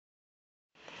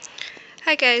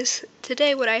Hi guys,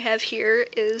 today what I have here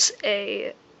is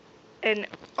an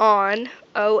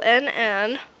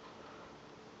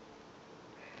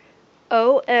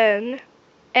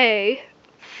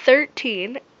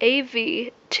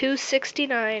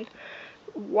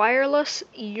wireless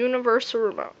universal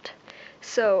remote.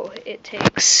 So it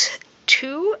takes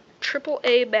two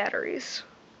AAA batteries,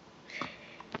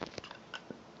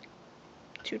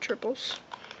 two triples.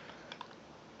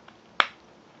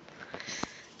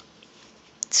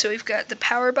 So we've got the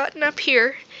power button up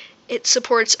here. It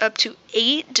supports up to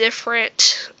 8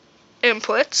 different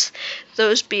inputs,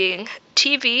 those being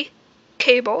TV,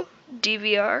 cable,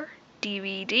 DVR,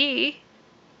 DVD,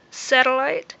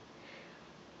 satellite,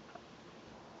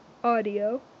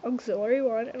 audio, auxiliary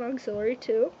 1 and auxiliary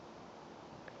 2.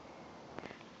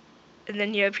 And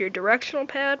then you have your directional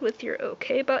pad with your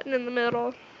OK button in the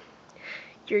middle,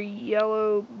 your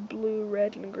yellow, blue,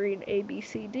 red, and green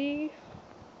ABCD,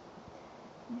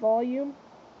 volume,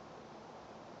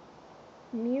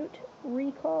 mute,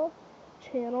 recall,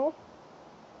 channel,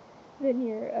 then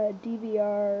your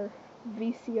DVR,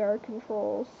 VCR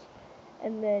controls,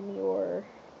 and then your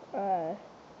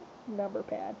number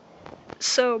pad.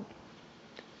 So,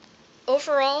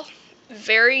 overall,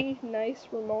 very nice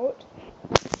remote.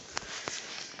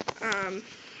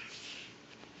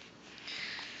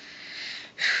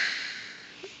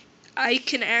 I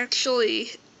can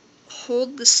actually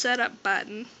hold the setup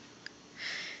button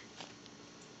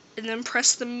and then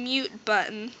press the mute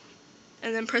button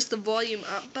and then press the volume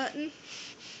up button.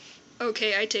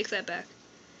 Okay, I take that back.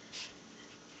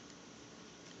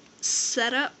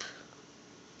 Setup,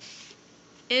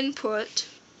 input,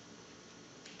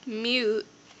 mute,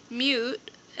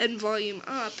 and volume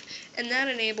up, and that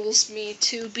enables me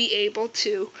to be able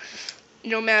to,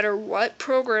 no matter what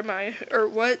program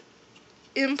what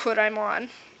input I'm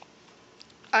on,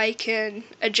 I can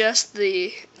adjust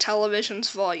the television's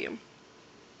volume.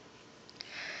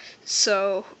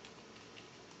 So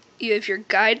you have your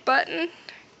guide button,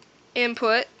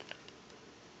 input,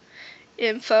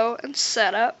 info and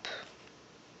setup,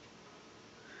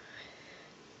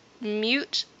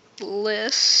 mute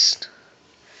list,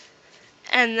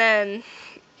 and then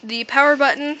the power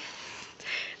button,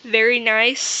 very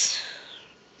nice,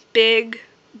 big,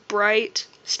 bright,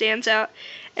 stands out.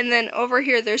 And then over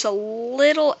here there's a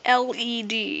little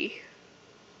LED,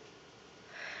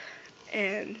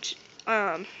 and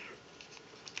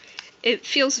it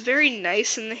feels very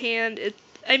nice in the hand.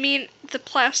 I mean, the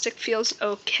plastic feels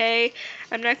okay.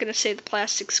 I'm not going to say the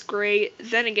plastic's great.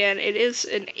 Then again, it is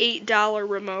an $8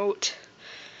 remote.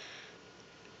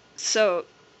 So,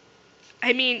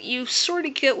 I mean, you sort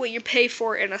of get what you pay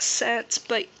for in a sense,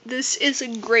 but this is a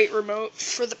great remote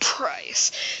for the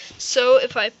price. So,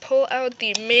 if I pull out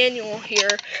the manual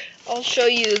here, I'll show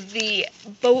you the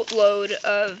boatload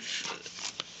of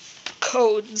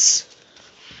codes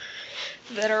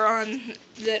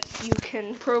that you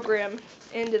can program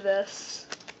into this,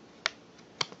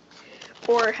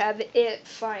 or have it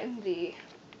find the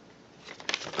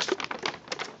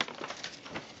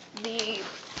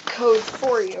code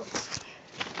for you.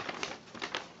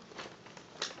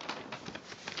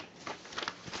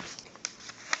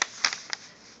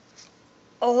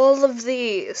 All of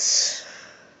these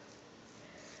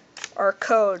are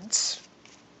codes.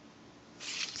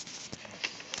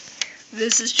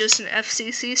 This is just an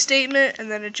FCC statement,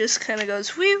 and then it just kind of goes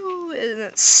whew, and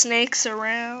it snakes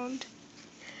around.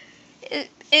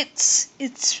 It's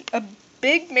a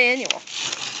big manual.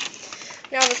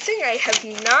 Now, the thing I have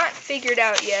not figured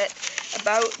out yet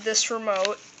about this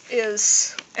remote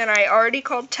is, and I already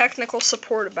called technical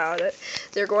support about it.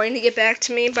 They're going to get back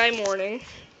to me by morning.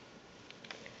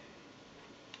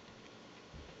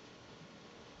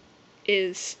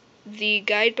 Is the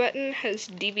guide button has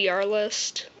DVR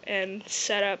list, and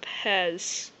setup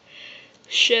has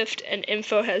shift, and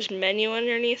info has menu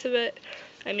underneath of it.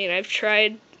 I mean, I've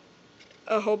tried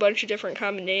a whole bunch of different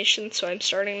combinations, so I'm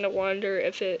starting to wonder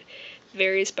if it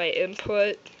varies by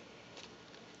input.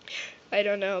 I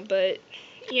don't know, but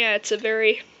yeah, it's a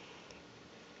very,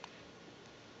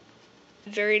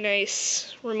 very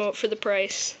nice remote for the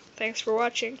price. Thanks for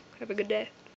watching. Have a good day.